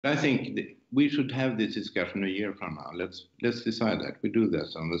I think we should have this discussion a year from now. Let's decide that. We do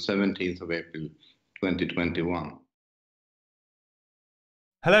this on the 17th of April, 2021.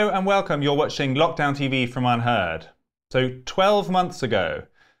 Hello and welcome. You're watching Lockdown TV from UnHerd. So 12 months ago,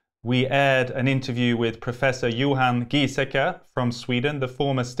 we aired an interview with Professor Johan Giesecke from Sweden, the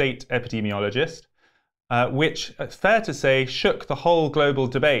former state epidemiologist, which, fair to say, shook the whole global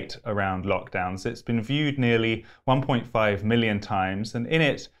debate around lockdowns. It's been viewed nearly 1.5 million times, and in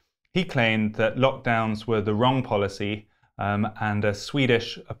it, he claimed that lockdowns were the wrong policy and a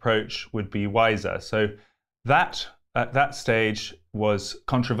Swedish approach would be wiser. So that, at that stage, was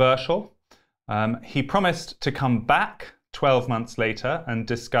controversial. He promised to come back 12 months later and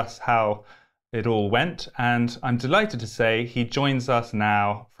discuss how it all went, and I'm delighted to say he joins us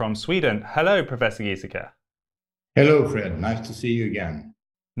now from Sweden. Hello, Professor Giesecke. Hello, Fred. Nice to see you again.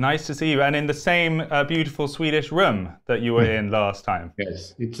 Nice to see you, and in the same beautiful Swedish room that you were in last time.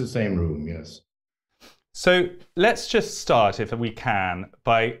 Yes, it's the same room, yes. So let's just start, if we can,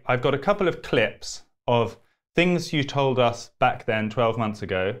 I've got a couple of clips of things you told us back then 12 months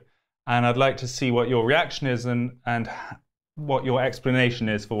ago, and I'd like to see what your reaction is and what your explanation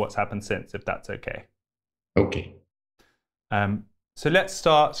is for what's happened since, if that's okay. Okay. So let's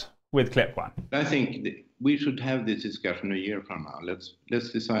start with clip one. I think we should have this discussion a year from now.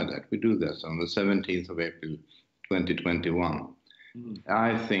 Let's decide that. We do this on the 17th of April, 2021.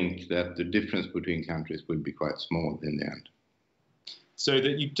 I think that the difference between countries will be quite small in the end. So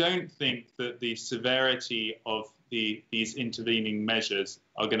that you don't think that the severity of these intervening measures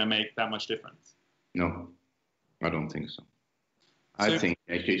are going to make that much difference? No, I don't think so. I think,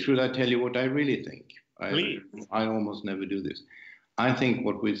 actually, should I tell you what I really think? Please. I almost never do this. I think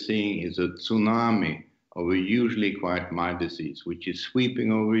what we're seeing is a tsunami of a usually quite mild disease, which is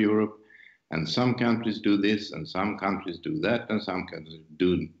sweeping over Europe. And some countries do this, and some countries do that, and some countries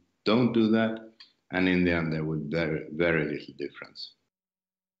don't do that. And in the end, there will be very little difference.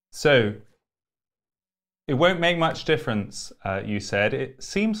 So it won't make much difference, you said. It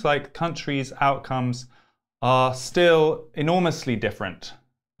seems like countries' outcomes are still enormously different.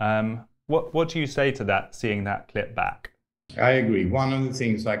 What do you say to that, seeing that clip back? I agree. One of the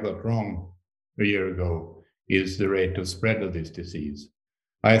things I got wrong a year ago is the rate of spread of this disease.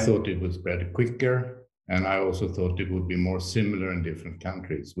 I thought it would spread quicker, and I also thought it would be more similar in different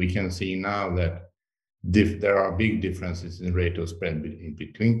countries. We can see now that there are big differences in the rate of spread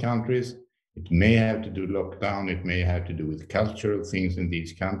between countries. It may have to do with lockdown, it may have to do with cultural things in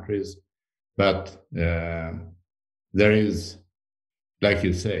these countries, but there is, like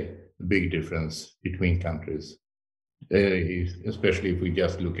you say, a big difference between countries, especially if we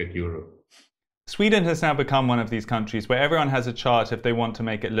just look at Europe. Sweden has now become one of these countries where everyone has a chart if they want to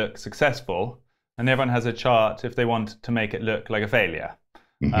make it look successful, and everyone has a chart if they want to make it look like a failure.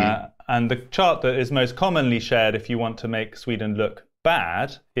 Mm-hmm. And the chart that is most commonly shared if you want to make Sweden look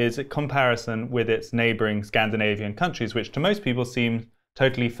bad is a comparison with its neighbouring Scandinavian countries, which to most people seem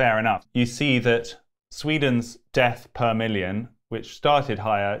totally fair enough. You see that Sweden's death per million, which started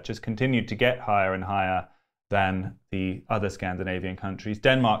higher, just continued to get higher and higher than the other Scandinavian countries.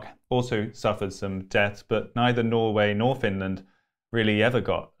 Denmark also suffered some deaths, but neither Norway nor Finland really ever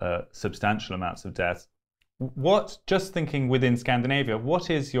got substantial amounts of deaths. Just thinking within Scandinavia, what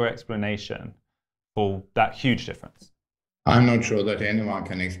is your explanation for that huge difference? I'm not sure that anyone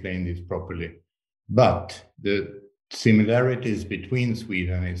can explain this properly, but the similarities between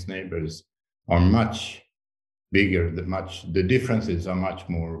Sweden and its neighbors are much bigger. The differences are much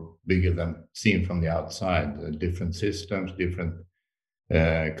more bigger than seen from the outside. Different systems, different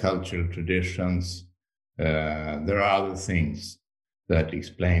cultural traditions. There are other things that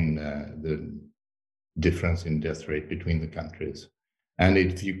explain the difference in death rate between the countries. And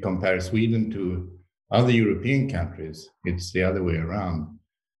if you compare Sweden to other European countries, it's the other way around.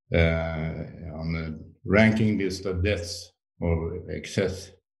 On the ranking list of deaths or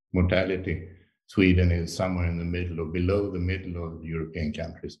excess mortality, Sweden is somewhere in the middle or below the middle of the European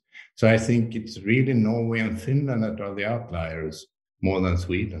countries. So I think it's really Norway and Finland that are the outliers more than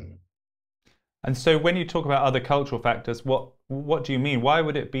Sweden. And so when you talk about other cultural factors, what do you mean? Why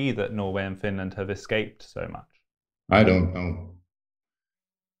would it be that Norway and Finland have escaped so much? I don't know.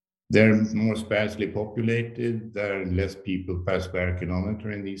 They're more sparsely populated. There are less people per square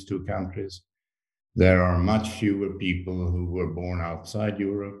kilometer in these two countries. There are much fewer people who were born outside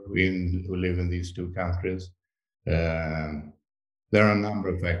Europe who live in these two countries. There are a number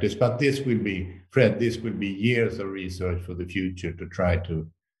of factors, but this will be, Fred, this will be years of research for the future to try to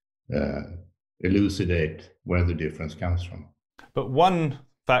elucidate where the difference comes from. But one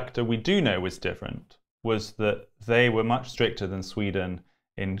factor we do know was different was that they were much stricter than Sweden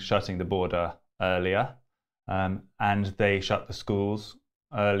in shutting the border earlier, and they shut the schools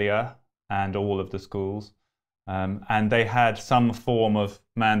earlier, and all of the schools. And they had some form of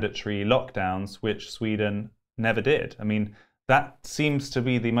mandatory lockdowns, which Sweden never did. I mean, that seems to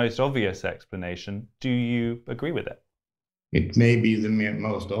be the most obvious explanation. Do you agree with it? It may be the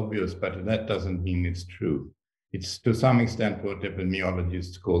most obvious, but that doesn't mean it's true. It's to some extent what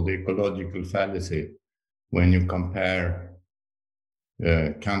epidemiologists call the ecological fallacy, when you compare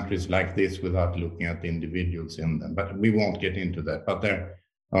countries like this without looking at the individuals in them. But we won't get into that. But there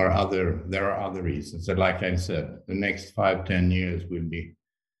are other reasons. So like I said, the next 5-10 years will be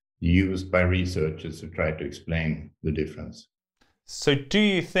used by researchers to try to explain the difference. So do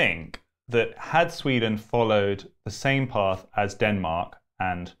you think that had Sweden followed the same path as Denmark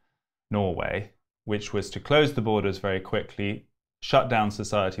and Norway, which was to close the borders very quickly, shut down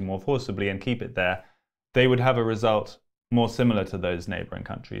society more forcibly and keep it there, they would have a result more similar to those neighboring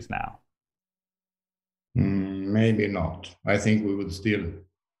countries now? Maybe not. I think we would still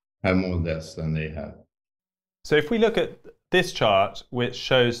have more deaths than they have. So if we look at this chart, which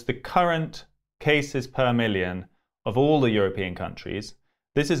shows the current cases per million of all the European countries,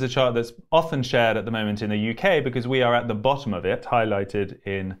 this is a chart that's often shared at the moment in the UK because we are at the bottom of it, highlighted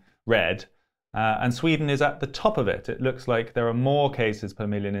in red, and Sweden is at the top of it. It looks like there are more cases per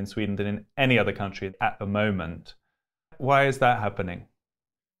million in Sweden than in any other country at the moment. Why is that happening?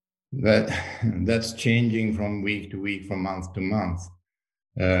 That's changing from week to week, from month to month.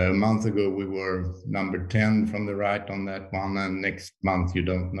 A month ago, we were number 10 from the right on that one, and next month, you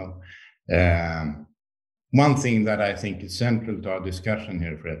don't know. One thing that I think is central to our discussion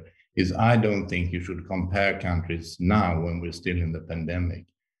here, Fred, is I don't think you should compare countries now when we're still in the pandemic.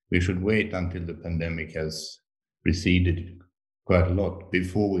 We should wait until the pandemic has receded quite a lot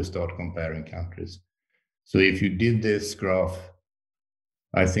before we start comparing countries. So if you did this graph,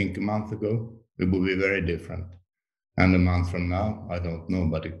 I think a month ago, it would be very different. And a month from now, I don't know,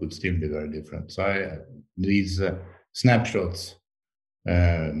 but it would still be very different. So these snapshots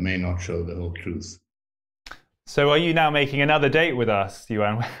may not show the whole truth. So are you now making another date with us,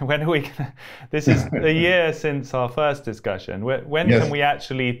 Johan? When are we gonna... This is a year since our first discussion. When Yes. can we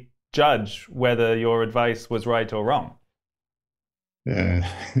actually judge whether your advice was right or wrong?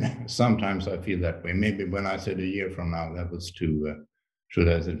 Sometimes I feel that way. Maybe when I said a year from now, that was too, should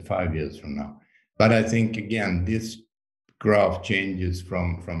I said 5 years from now. But I think, again, this graph changes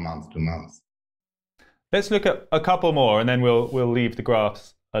from month to month. Let's look at a couple more and then we'll leave the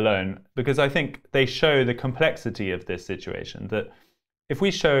graphs alone, because I think they show the complexity of this situation. That if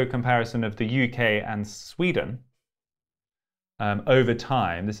we show a comparison of the UK and Sweden over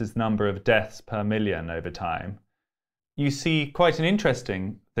time, this is the number of deaths per million over time, you see quite an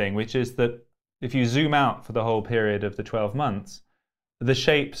interesting thing, which is that if you zoom out for the whole period of the 12 months, the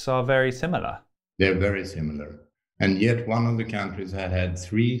shapes are very similar. They're very similar. And yet one of the countries had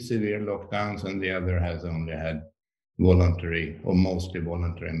 3 severe lockdowns and the other has only had voluntary or mostly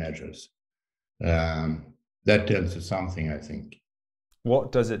voluntary measures. That tells you something, I think.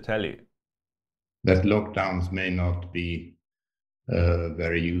 What does it tell you? That lockdowns may not be a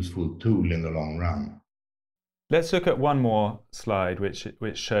very useful tool in the long run. Let's look at one more slide which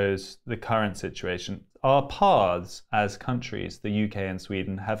shows the current situation. Our paths as countries, the UK and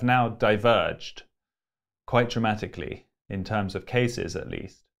Sweden, have now diverged quite dramatically in terms of cases, at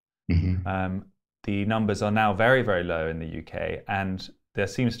least. Mm-hmm. The numbers are now very, very low in the UK, and there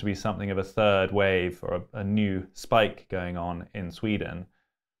seems to be something of a third wave or a new spike going on in Sweden.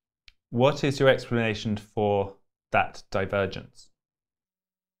 What is your explanation for that divergence?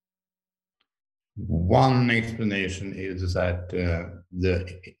 One explanation is that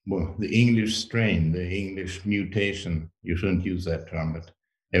the English strain, the English mutation, you shouldn't use that term, but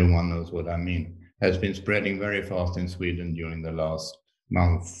everyone knows what I mean, has been spreading very fast in Sweden during the last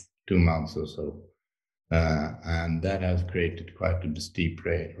month, 2 months or so. And that has created quite a steep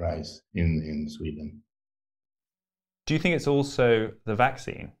rise in Sweden. Do you think it's also the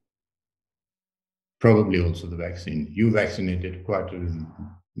vaccine? Probably also the vaccine. You vaccinated quite a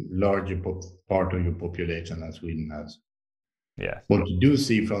larger part of your population than Sweden has. Yes. What you do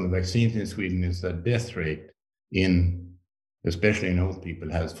see from the vaccines in Sweden is that death rate, especially in old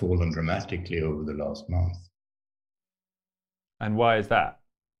people, has fallen dramatically over the last month. And why is that?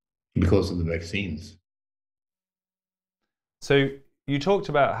 Because of the vaccines. So you talked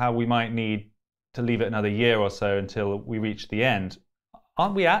about how we might need to leave it another year or so until we reach the end.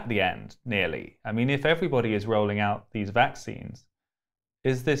 Aren't we at the end, nearly? I mean, if everybody is rolling out these vaccines,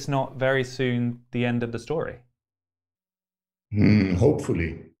 is this not very soon the end of the story?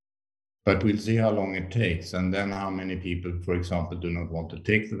 Hopefully. But we'll see how long it takes, and then how many people, for example, do not want to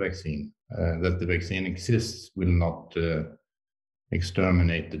take the vaccine. That the vaccine exists will not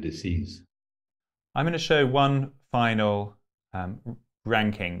exterminate the disease. I'm going to show one final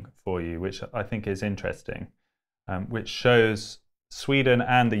ranking for you, which I think is interesting, which shows Sweden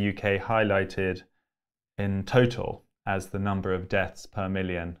and the UK highlighted in total as the number of deaths per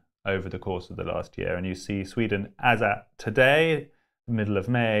million over the course of the last year. And you see Sweden, as at today, the middle of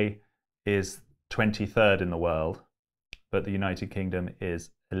May, is 23rd in the world, but the United Kingdom is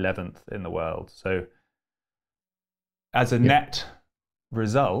 11th in the world. So as a net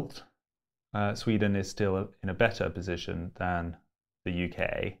result, Sweden is still in a better position than the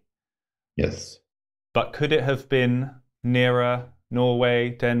UK. Yes. But could it have been nearer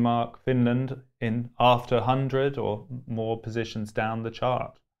Norway, Denmark, Finland in after 100 or more positions down the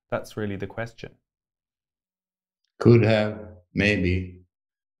chart? That's really the question. Could have, maybe.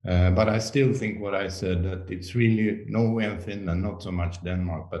 But I still think what I said, that it's really Norway and Finland, not so much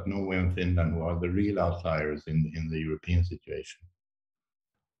Denmark, but Norway and Finland who are the real outliers in the European situation.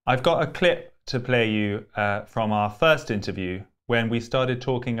 I've got a clip to play you from our first interview when we started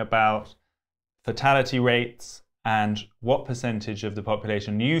talking about fatality rates and what percentage of the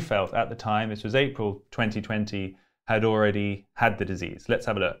population you felt at the time, this was April 2020, had already had the disease. Let's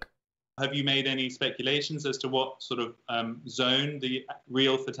have a look. Have you made any speculations as to what sort of zone the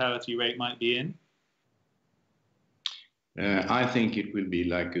real fatality rate might be in? I think it will be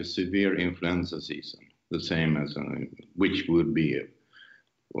like a severe influenza season, the same as which would be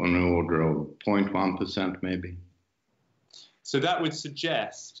on the order of 0.1% maybe. So that would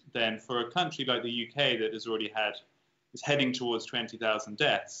suggest then, for a country like the UK that has already is heading towards 20,000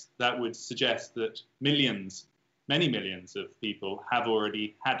 deaths, that would suggest that millions, many millions of people have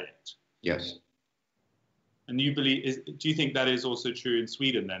already had it. Yes. And you believe, do you think that is also true in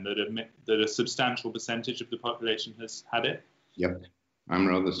Sweden then, that a substantial percentage of the population has had it? Yep, I'm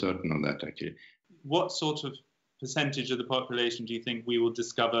rather certain of that actually. What sort of percentage of the population do you think we will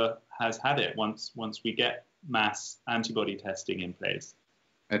discover has had it once we get mass antibody testing in place?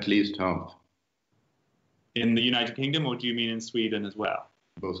 At least half. In the United Kingdom, or do you mean in Sweden as well?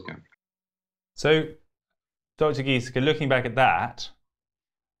 Both countries. So, Dr. Giesecke, looking back at that,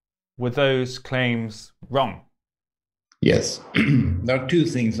 were those claims wrong? Yes. There are two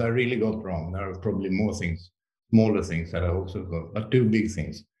things I really got wrong. There are probably more things, smaller things that I also got, but two big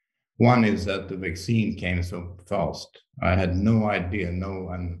things. One is that the vaccine came so fast. I had no idea,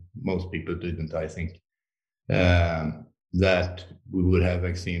 and most people didn't, I think, that we would have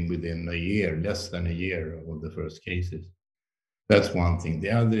vaccine within a year, less than a year of the first cases. That's one thing.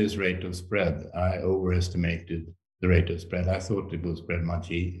 The other is rate of spread. I overestimated the rate of spread. I thought it would spread much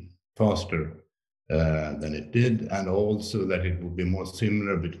faster than it did, and also that it would be more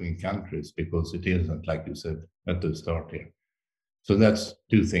similar between countries, because it isn't, like you said at the start here. So that's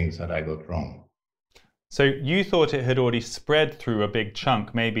two things that I got wrong. So you thought it had already spread through a big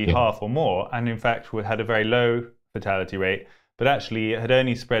chunk, maybe half or more, and in fact had a very low fatality rate, but actually it had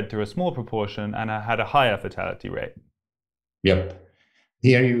only spread through a small proportion and had a higher fatality rate. Yep.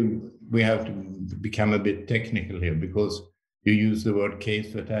 Here we have to become a bit technical here, because you use the word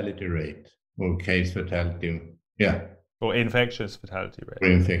case fatality rate, or case fatality, or infectious fatality rate. Or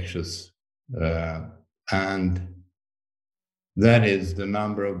infectious. And that is the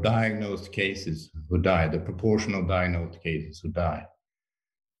number of diagnosed cases who die, the proportion of diagnosed cases who die.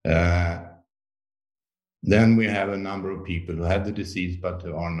 Then we have a number of people who have the disease but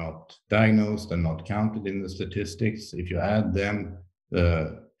who are not diagnosed and not counted in the statistics. If you add them,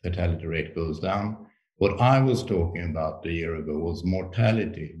 the fatality rate goes down. What I was talking about a year ago was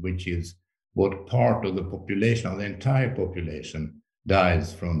mortality, which is what part of the population, of the entire population,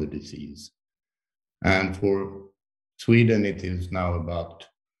 dies from the disease. And for Sweden, it is now about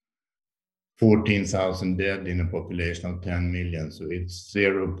 14,000 dead in a population of 10 million. So it's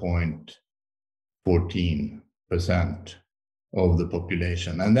 0.14% of the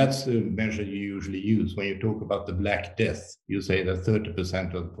population. And that's the measure you usually use. When you talk about the Black Death, you say that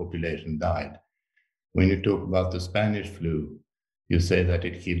 30% of the population died. When you talk about the Spanish flu, you say that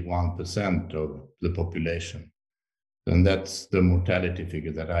it killed 1% of the population. And that's the mortality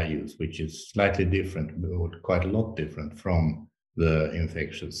figure that I use, which is slightly different, or quite a lot different from the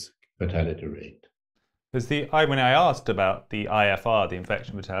infectious fatality rate. Because when I asked about the IFR, the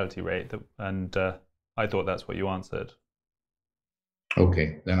infection fatality rate, and I thought that's what you answered.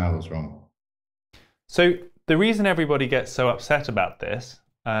 Okay, then I was wrong. So the reason everybody gets so upset about this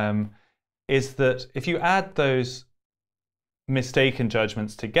is that if you add those mistaken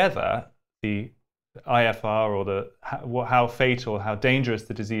judgments together, the IFR or how fatal, how dangerous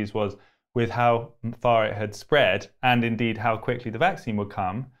the disease was with how far it had spread and indeed how quickly the vaccine would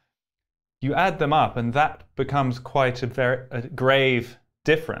come, you add them up and that becomes quite a grave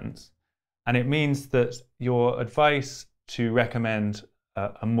difference. And it means that your advice to recommend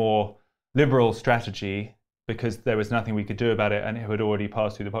a more liberal strategy, because there was nothing we could do about it and it had already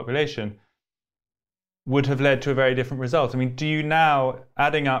passed through the population, would have led to a very different result. I mean, do you now,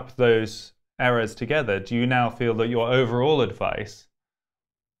 adding up those errors together, do you now feel that your overall advice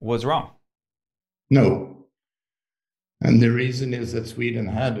was wrong? No. And the reason is that Sweden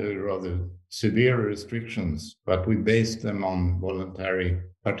had a rather severe restrictions, but we based them on voluntary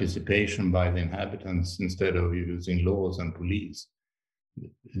participation by the inhabitants instead of using laws and police. A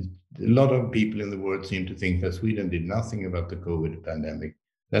lot of people in the world seem to think that Sweden did nothing about the COVID pandemic.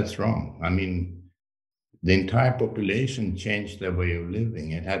 That's wrong. I mean, the entire population changed their way of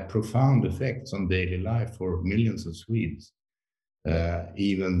living. It had profound effects on daily life for millions of Swedes,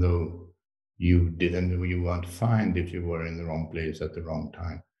 even though you weren't fined if you were in the wrong place at the wrong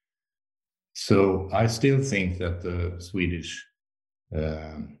time. So I still think that the Swedish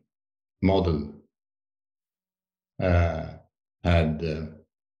model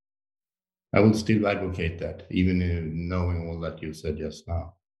I would still advocate that, even knowing all that you said just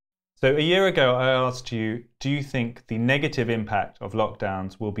now. So a year ago, I asked you, do you think the negative impact of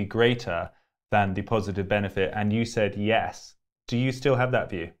lockdowns will be greater than the positive benefit? And you said yes. Do you still have that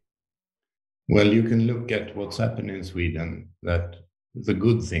view? Well, you can look at what's happened in Sweden, that the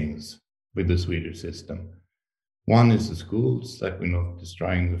good things with the Swedish system. One is the schools, that we're not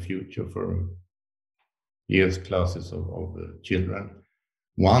destroying the future for years classes of children.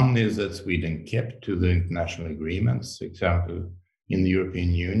 One is that Sweden kept to the international agreements. For example, in the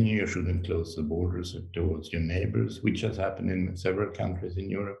European Union, you shouldn't close the borders towards your neighbors, which has happened in several countries in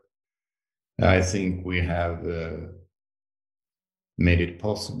Europe. I think we have made it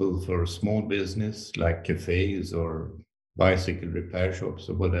possible for small business like cafes or bicycle repair shops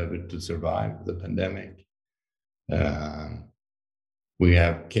or whatever to survive the pandemic. We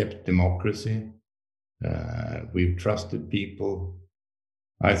have kept democracy. We've trusted people.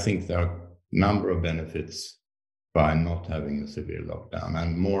 I think there are a number of benefits by not having a severe lockdown,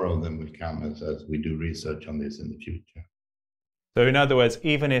 and more of them will come as we do research on this in the future. So in other words,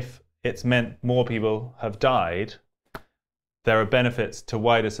 even if it's meant more people have died, there are benefits to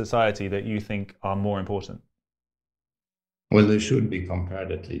wider society that you think are more important? Well, they should be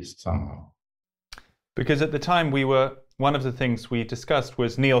compared at least somehow. Because at the time one of the things we discussed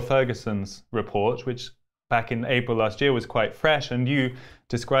was Neil Ferguson's report, which back in April last year was quite fresh, and you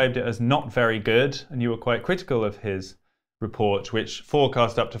described it as not very good, and you were quite critical of his report, which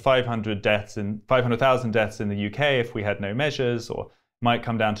forecast up to 500,000 deaths in the UK if we had no measures, or might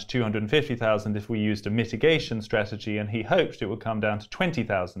come down to 250,000 if we used a mitigation strategy, and he hoped it would come down to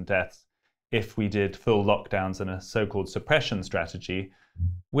 20,000 deaths if we did full lockdowns and a so-called suppression strategy.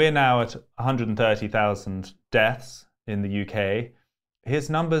 We're now at 130,000 deaths in the UK. His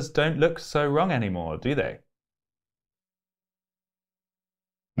numbers don't look so wrong anymore, do they?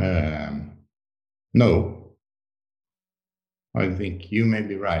 No. I think you may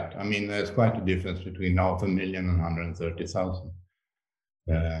be right. I mean, there's quite a difference between 500,000 and 130,000.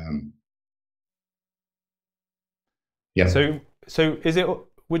 Yeah. So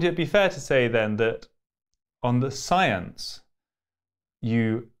would it be fair to say then that on the science,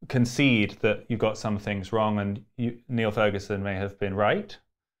 you concede that you got some things wrong and Neil Ferguson may have been right,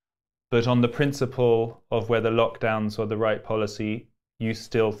 but on the principle of whether lockdowns are the right policy, you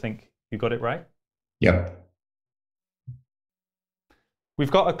still think you got it right? Yep. We've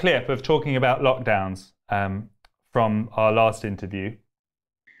got a clip of talking about lockdowns from our last interview.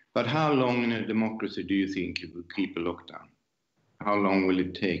 But how long in a democracy do you think it will keep a lockdown? How long will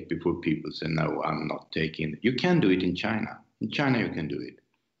it take before people say, no, I'm not taking it? You can do it in China. In China, you can do it.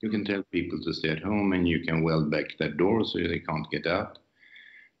 You can tell people to stay at home and you can weld back their doors so they can't get out.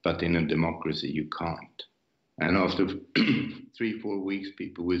 But in a democracy, you can't. And after 3-4 weeks,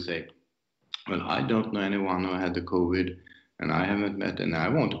 people will say, well, I don't know anyone who had the COVID and I haven't met, and I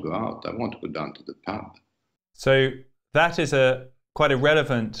want to go out. I want to go down to the pub. So that is quite a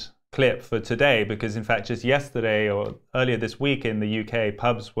relevant clip for today, because in fact just yesterday or earlier this week in the UK,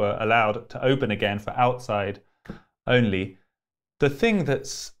 pubs were allowed to open again for outside only. The thing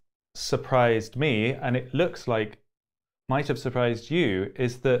that's surprised me, and it looks like might have surprised you,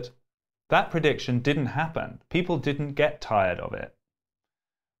 is that prediction didn't happen. People didn't get tired of it.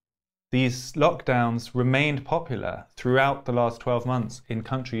 These lockdowns remained popular throughout the last 12 months in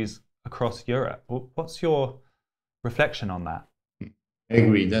countries across Europe. What's your reflection on that? I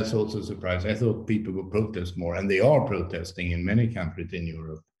agree. That's also a surprise. I thought people would protest more, and they are protesting in many countries in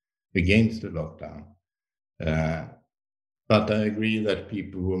Europe. against the lockdown. But I agree that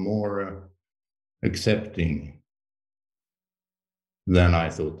people were more accepting than I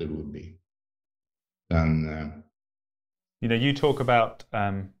thought they would be. And you talk about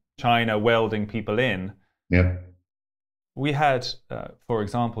China welding people in. yeah. We had, for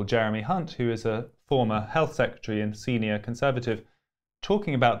example, Jeremy Hunt, who is a former health secretary and senior conservative,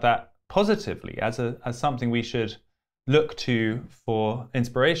 talking about that positively as something we should look to for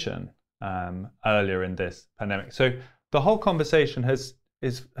inspiration earlier in this pandemic. So the whole conversation has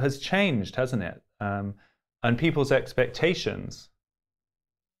changed, hasn't it? And people's expectations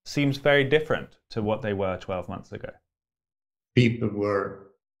seems very different to what they were 12 months ago. People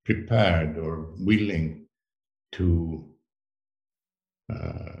were prepared or willing to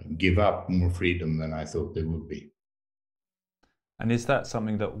give up more freedom than I thought they would be. And is that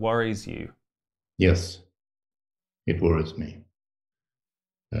something that worries you? Yes, it worries me.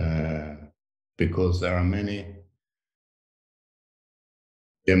 Because there are many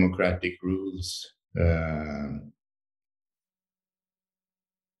democratic rules,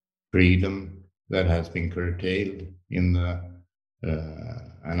 freedom that has been curtailed in the,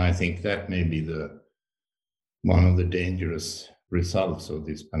 and I think that may be one of the dangerous results of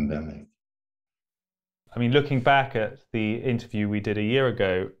this pandemic. I mean, looking back at the interview we did a year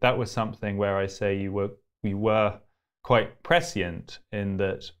ago, that was something where I say we were quite prescient in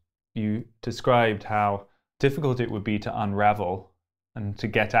that you described how difficult it would be to unravel and to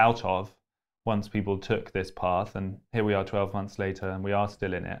get out of once people took this path. And here we are 12 months later and we are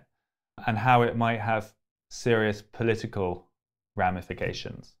still in it, and how it might have serious political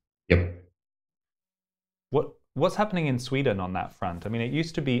ramifications. Yep. What's happening in Sweden on that front? I mean, it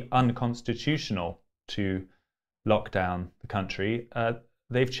used to be unconstitutional to lock down the country.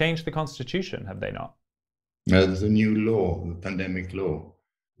 They've changed the constitution, have they not? There's a new law, the pandemic law,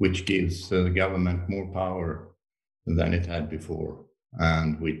 which gives the government more power than it had before,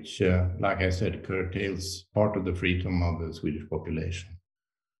 and which, like I said, curtails part of the freedom of the Swedish population.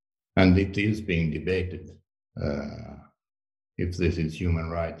 And it is being debated if this is human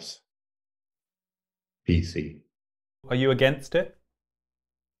rights PC. Are you against it?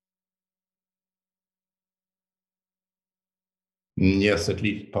 Yes, at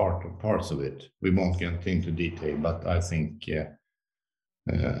least parts of it. We won't get into detail, but I think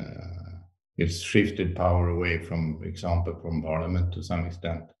it's shifted power away from example from parliament to some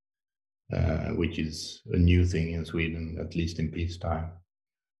extent, which is a new thing in Sweden, at least in peacetime.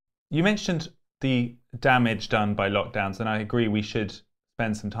 You mentioned the damage done by lockdowns, and I agree we should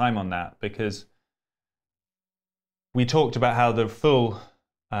spend some time on that, because we talked about how the full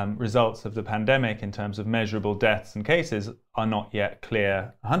results of the pandemic in terms of measurable deaths and cases are not yet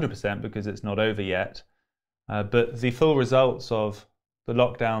clear 100% because it's not over yet. But the full results of the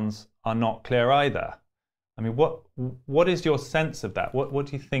lockdowns are not clear either. I mean, what is your sense of that? What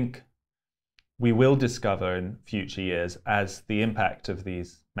do you think we will discover in future years as the impact of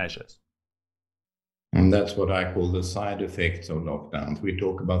these measures? And that's what I call the side effects of lockdowns. We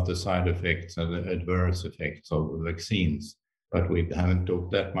talk about the side effects and the adverse effects of the vaccines, but we haven't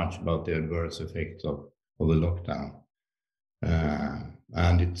talked that much about the adverse effects of the lockdown.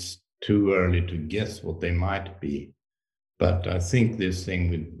 And it's too early to guess what they might be. But I think this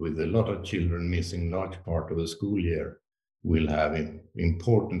thing with a lot of children missing large part of the school year will have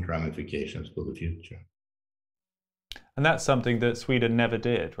important ramifications for the future. And that's something that Sweden never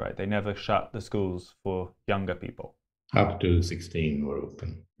did, right? They never shut the schools for younger people. Up to 16 were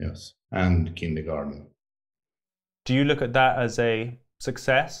open, yes, and kindergarten. Do you look at that as a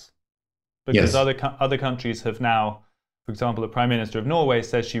success? Because yes. Other countries have now, for example, the Prime Minister of Norway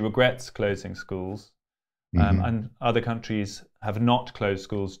says she regrets closing schools, and other countries have not closed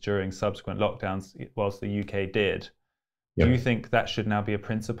schools during subsequent lockdowns, whilst the UK did. Yep. Do you think that should now be a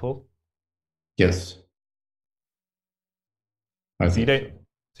principle? Yes. So you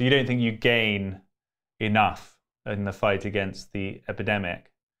don't think you gain enough in the fight against the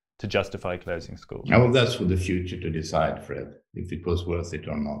epidemic to justify closing schools? Well, that's for the future to decide, Fred, if it was worth it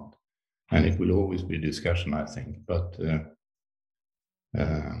or not. And it will always be a discussion, I think. But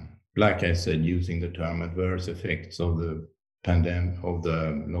like I said, using the term adverse effects of the pandemic, of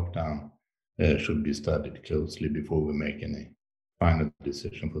the lockdown, should be studied closely before we make any final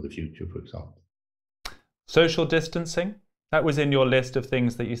decision for the future, for example. Social distancing? That was in your list of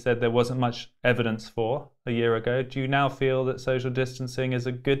things that you said there wasn't much evidence for a year ago. Do you now feel that social distancing is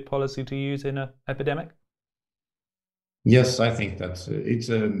a good policy to use in an epidemic? Yes, I think it's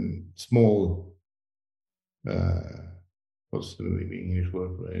a small, what's the English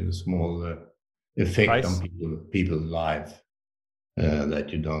word for it? A small effect on people's life. that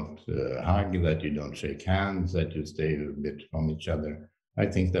you don't hug, that you don't shake hands, that you stay a bit from each other. I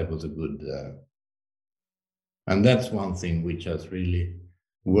think that was a good, and that's one thing which has really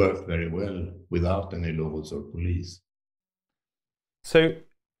worked very well without any laws or police. So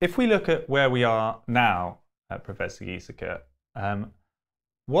if we look at where we are now, Professor Giesecke,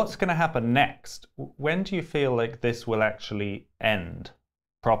 what's going to happen next? When do you feel like this will actually end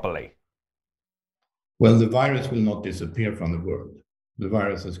properly? Well, the virus will not disappear from the world. The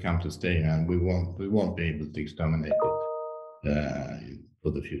virus has come to stay, and we won't be able to exterminate it for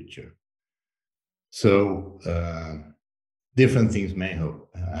the future. So different things may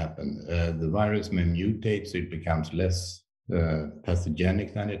happen. The virus may mutate, so it becomes less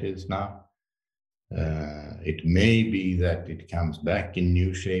pathogenic than it is now. It may be that it comes back in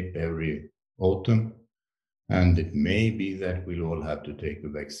new shape every autumn, and it may be that we'll all have to take a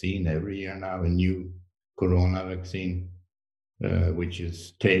vaccine every year now, a new corona vaccine, which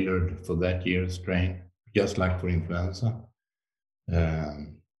is tailored for that year's strain, just like for influenza.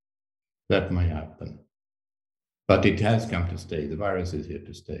 That may happen. But it has come to stay. The virus is here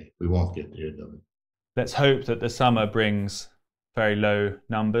to stay. We won't get rid of it. Let's hope that the summer brings very low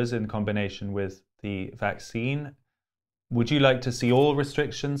numbers in combination with the vaccine. Would you like to see all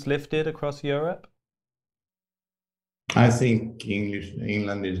restrictions lifted across Europe? I think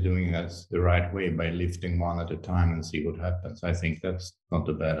England is doing this the right way by lifting one at a time and see what happens. I think that's not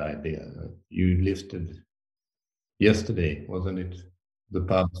a bad idea. You lifted yesterday, wasn't it? The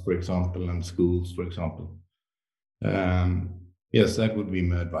pubs, for example, and schools, for example. Yes, that would be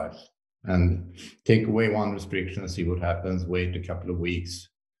my advice. And take away one restriction and see what happens, wait a couple of weeks,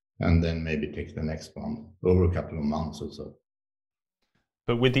 and then maybe take the next one over a couple of months or so.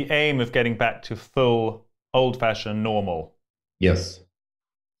 But with the aim of getting back to full old-fashioned normal? Yes,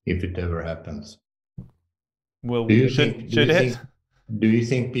 if it ever happens. Well, do you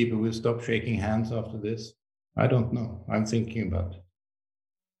think people will stop shaking hands after this? I don't know. I'm thinking about it.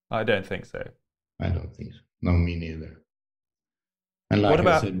 I don't think so. I don't think so. No, me neither. And like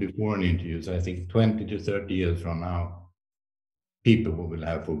I said before in interviews, I think 20 to 30 years from now, people will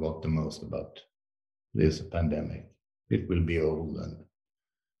have forgot the most about this pandemic. It will be old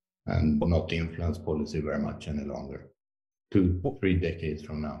and not influence policy very much any longer. 2-3 decades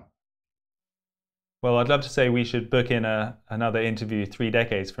from now. Well, I'd love to say we should book in another interview 3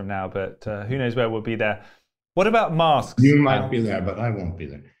 decades from now, but who knows where we'll be there. What about masks? You might be there, but I won't be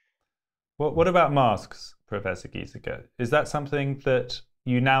there. What about masks, Professor Giesecke? Is that something that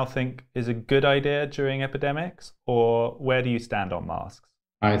you now think is a good idea during epidemics, or where do you stand on masks?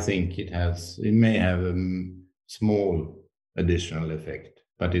 I think it may have a small additional effect,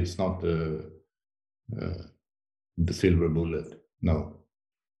 but it's not the silver bullet, no.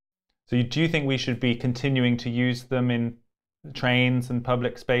 So do you think we should be continuing to use them in trains and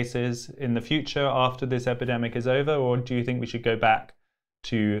public spaces in the future after this epidemic is over, or do you think we should go back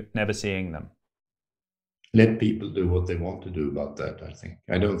to never seeing them? Let people do what they want to do about that, I think.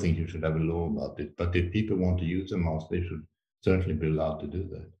 I don't think you should have a law about it, but if people want to use a mask, they should certainly be allowed to do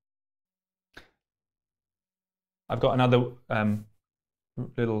that. I've got another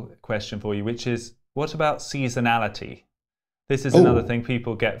little question for you, which is, what about seasonality? This is another thing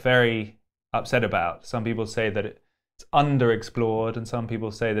people get very upset about. Some people say that it's underexplored, and some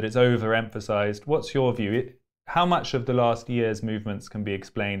people say that it's overemphasized. What's your view? How much of the last year's movements can be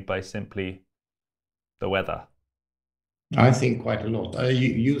explained by simply the weather? I think quite a lot. I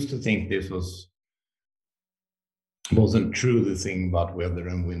used to think this wasn't true, the thing about weather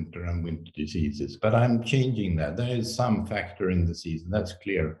and winter diseases, but I'm changing that. There is some factor in the season, that's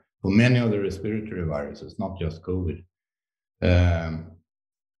clear, for many of the respiratory viruses, not just COVID.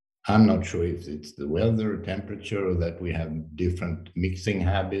 I'm not sure if it's the weather, temperature, or that we have different mixing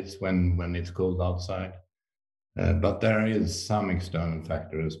habits when it's cold outside. But there is some external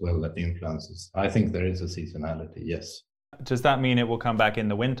factor as well that influences. I think there is a seasonality, yes. Does that mean it will come back in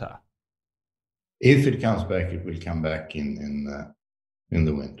the winter? If it comes back, it will come back in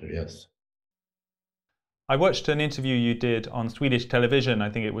the winter, yes. I watched an interview you did on Swedish television, I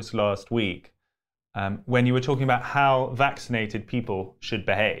think it was last week, when you were talking about how vaccinated people should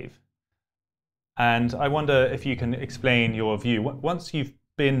behave. And I wonder if you can explain your view. Once you've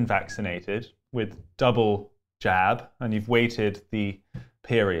been vaccinated with double jab and you've waited the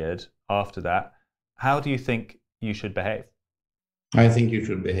period after that, how do you think you should behave? I think you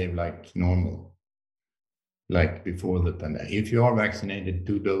should behave like normal, like before the pandemic. If you are vaccinated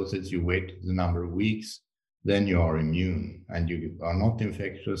 2 doses, you wait the number of weeks, then you are immune and you are not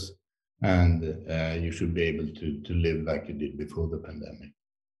infectious, and you should be able to live like you did before the pandemic.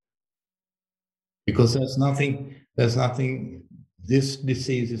 Because there's nothing this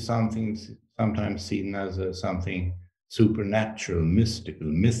disease is something sometimes seen as something supernatural, mystical,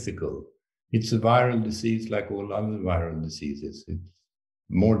 mythical. It's a viral disease like all other viral diseases. It's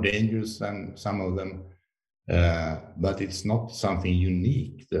more dangerous than some of them, but it's not something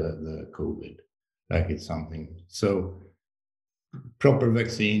unique, the COVID, like it's something. So proper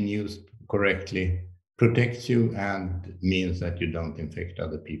vaccine used correctly protects you and means that you don't infect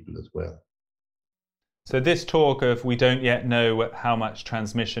other people as well. So this talk of we don't yet know how much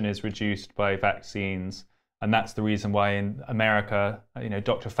transmission is reduced by vaccines, and that's the reason why in America,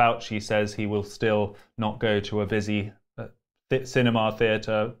 Dr. Fauci says he will still not go to a busy cinema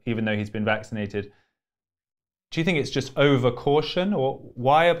theater even though he's been vaccinated. Do you think it's just over caution, or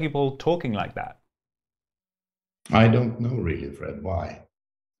why are people talking like that? I don't know really, Fred, why.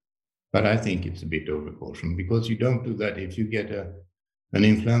 But I think it's a bit over caution, because you don't do that if you get an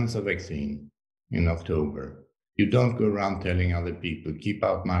influenza vaccine in October. You don't go around telling other people, keep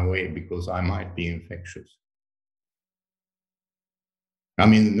out my way because I might be infectious. I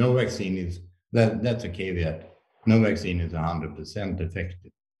mean, no vaccine is, that's a caveat. No vaccine is 100%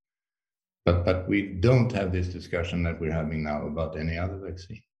 effective. But we don't have this discussion that we're having now about any other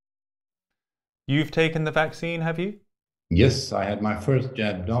vaccine. You've taken the vaccine, have you? Yes, I had my first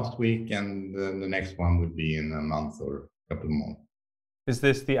jab last week, and the next one would be in a month or a couple more. Is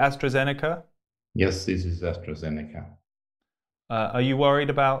this the AstraZeneca? Yes, this is AstraZeneca. Are you worried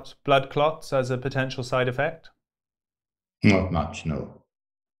about blood clots as a potential side effect? Not much, no.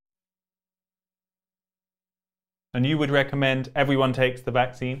 And you would recommend everyone takes the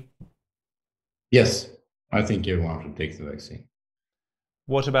vaccine? Yes, I think everyone should take the vaccine.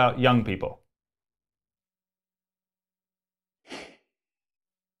 What about young people?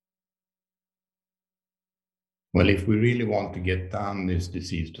 Well, if we really want to get down this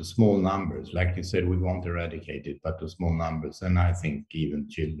disease to small numbers, like you said, we want to eradicate it, but to small numbers, then I think even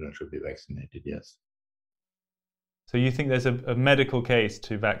children should be vaccinated, yes. So you think there's a medical case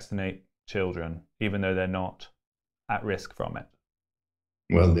to vaccinate children, even though they're not at risk from it?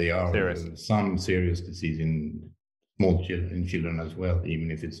 Well, they are some serious disease in children as well,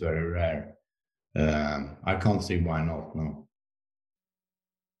 even if it's very rare. I can't see why not, no.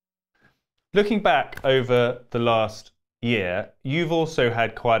 Looking back over the last year, you've also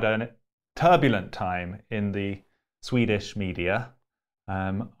had quite a turbulent time in the Swedish media.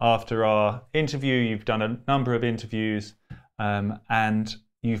 After our interview, you've done a number of interviews and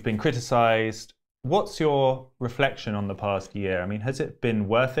you've been criticised. What's your reflection on the past year? I mean, has it been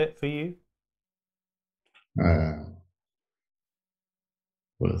worth it for you?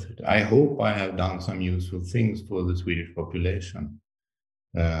 Worth it. I hope I have done some useful things for the Swedish population.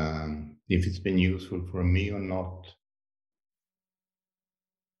 If it's been useful for me or not,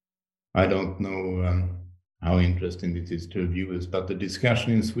 I don't know how interesting it is to viewers, but the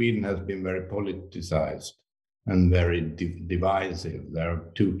discussion in Sweden has been very politicized and very divisive. There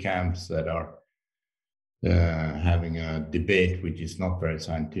are two camps that are having a debate which is not very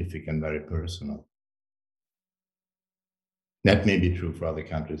scientific and very personal. That may be true for other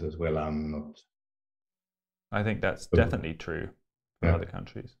countries as well. I'm not. I think that's definitely true for other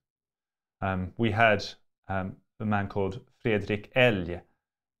countries. We had a man called Fredrik Elg,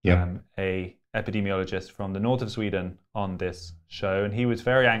 a epidemiologist from the north of Sweden, on this show, and he was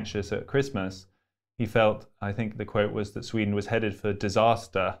very anxious at Christmas. He felt, I think the quote was, that Sweden was headed for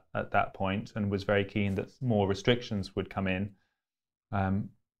disaster at that point and was very keen that more restrictions would come in. Do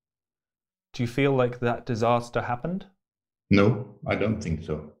you feel like that disaster happened? No, I don't think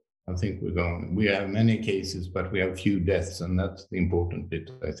so. I think we have many cases, but we have few deaths, and that's the important bit,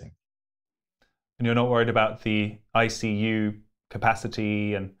 I think. And you're not worried about the ICU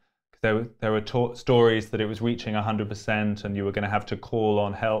capacity? And there were stories that it was reaching 100% and you were going to have to call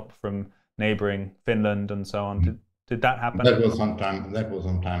on help from neighboring Finland and so on. Did that happen? That was some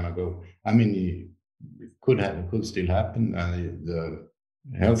time ago. I mean, it could still happen. The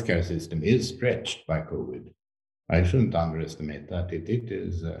healthcare system is stretched by COVID. I shouldn't underestimate that. It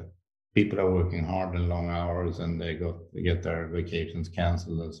is. People are working hard and long hours, and they get their vacations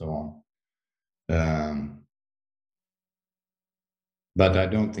cancelled and so on. But I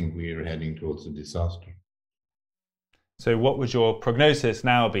don't think we are heading towards a disaster. So what would your prognosis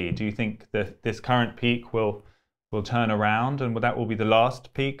now be? Do you think that this current peak will turn around and that will be the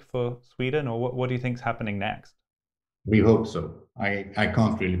last peak for Sweden, or what do you think is happening next? We hope so. I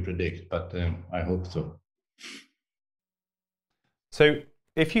can't really predict, but I hope so. So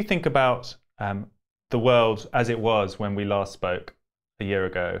if you think about the world as it was when we last spoke a year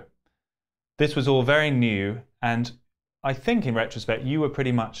ago, this was all very new, and I think in retrospect you were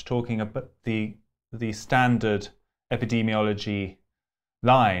pretty much talking about the standard epidemiology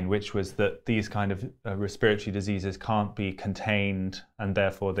line, which was that these kind of respiratory diseases can't be contained and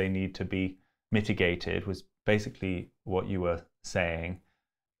therefore they need to be mitigated, was basically what you were saying.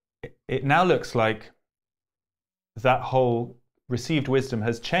 It now looks like that whole received wisdom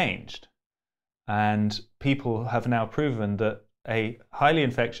has changed, and people have now proven that a highly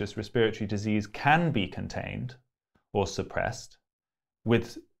infectious respiratory disease can be contained or suppressed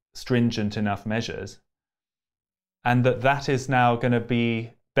with stringent enough measures, and that is now going to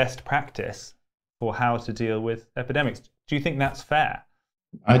be best practice for how to deal with epidemics. Do you think that's fair?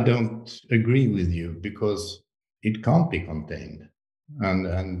 I don't agree with you, because it can't be contained.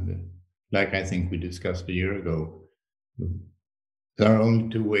 And like I think we discussed a year ago, there are only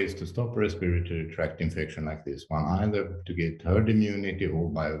two ways to stop a respiratory tract infection like this one, either to get herd immunity or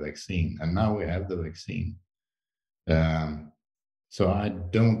by a vaccine. And now we have the vaccine. So I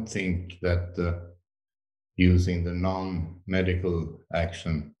don't think that using the non-medical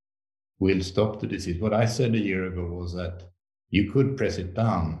action will stop the disease. What I said a year ago was that you could press it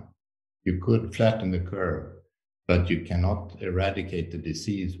down, you could flatten the curve, but you cannot eradicate the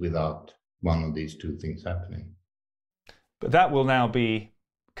disease without one of these two things happening. But that will now be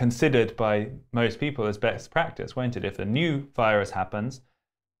considered by most people as best practice, won't it? If a new virus happens,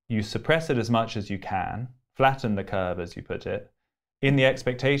 you suppress it as much as you can, flatten the curve, as you put it, in the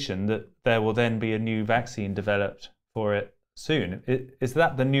expectation that there will then be a new vaccine developed for it soon. Is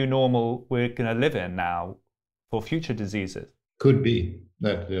that the new normal we're going to live in now for future diseases? Could be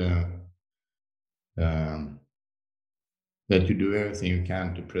that that you do everything you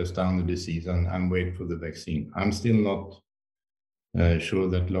can to press down the disease and wait for the vaccine. I'm still not sure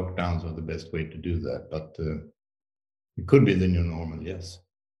that lockdowns are the best way to do that, but it could be the new normal, yes.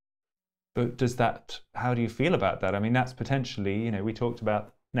 But how do you feel about that? I mean, that's potentially, we talked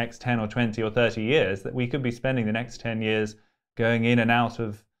about next 10 or 20 or 30 years, that we could be spending the next 10 years going in and out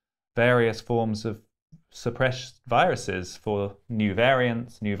of various forms of suppressed viruses for new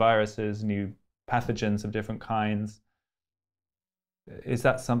variants, new viruses, new pathogens of different kinds. Is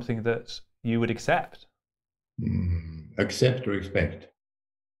that something that you would accept? Accept or expect?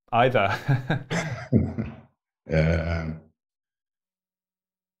 Either.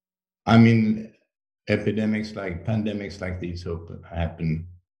 I mean, pandemics like these happen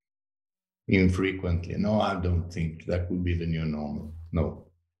infrequently. No, I don't think that would be the new normal. No.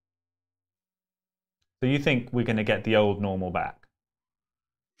 So you think we're going to get the old normal back?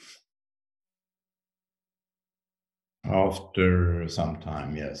 After some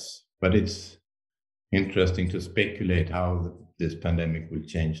time, yes. But it's interesting to speculate how this pandemic will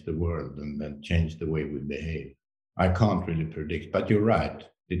change the world and then change the way we behave. I can't really predict, but you're right.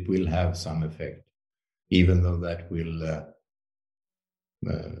 It will have some effect, even though that will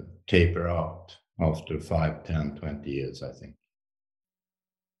taper out after 5, 10, 20 years, I think.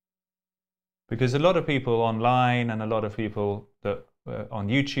 Because a lot of people online and a lot of people that on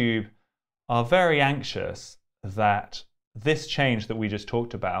YouTube are very anxious that this change that we just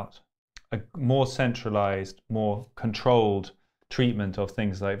talked about, a more centralized, more controlled treatment of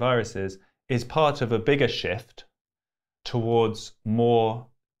things like viruses, is part of a bigger shift towards more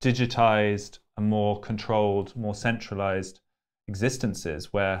digitized and more controlled, more centralized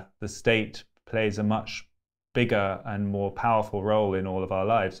existences where the state plays a much bigger and more powerful role in all of our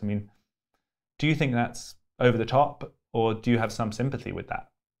lives. I mean, do you think that's over the top, or do you have some sympathy with that?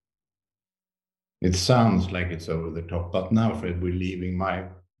 It sounds like it's over the top, but now, Fred, we're leaving my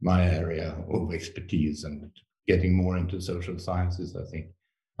area of expertise and getting more into social sciences. I think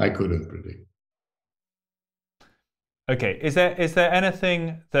I couldn't predict. Okay, is there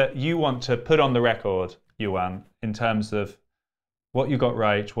anything that you want to put on the record, Johan, in terms of what you got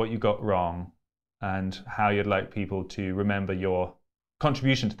right, what you got wrong, and how you'd like people to remember your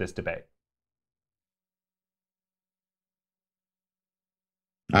contribution to this debate?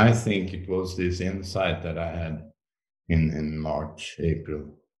 I think it was this insight that I had in March, April,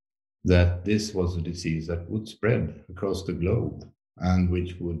 that this was a disease that would spread across the globe and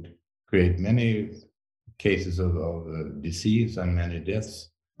which would create many cases of disease and many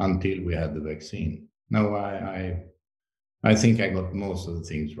deaths until we had the vaccine. No, I think I got most of the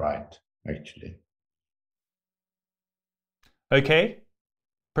things right, actually. Okay.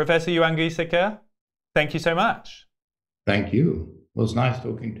 Professor Johan Giesecke, thank you so much. Thank you. It was nice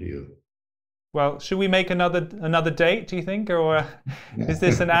talking to you. Well, should we make another date, do you think? Or is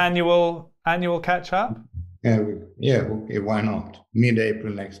this an annual catch-up? Yeah, okay, why not?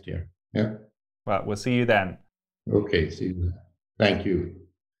 Mid-April next year. Yeah. Well, we'll see you then. Okay, see you then. Thank you.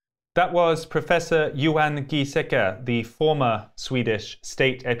 That was Professor Johan Giesecke, the former Swedish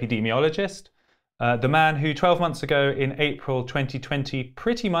state epidemiologist, The man who 12 months ago in April 2020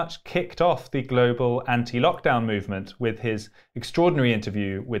 pretty much kicked off the global anti-lockdown movement with his extraordinary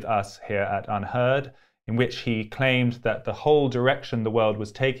interview with us here at UnHerd, in which he claimed that the whole direction the world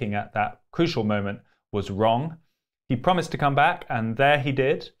was taking at that crucial moment was wrong. He promised to come back, and there he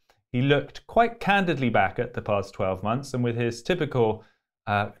did. He looked quite candidly back at the past 12 months, and with his typical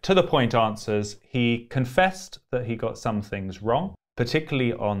to-the-point answers, he confessed that he got some things wrong,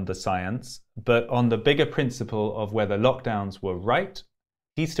 particularly on the science, but on the bigger principle of whether lockdowns were right,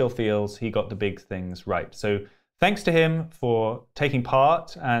 he still feels he got the big things right. So thanks to him for taking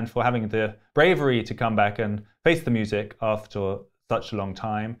part and for having the bravery to come back and face the music after such a long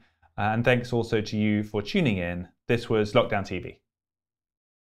time. And thanks also to you for tuning in. This was Lockdown TV.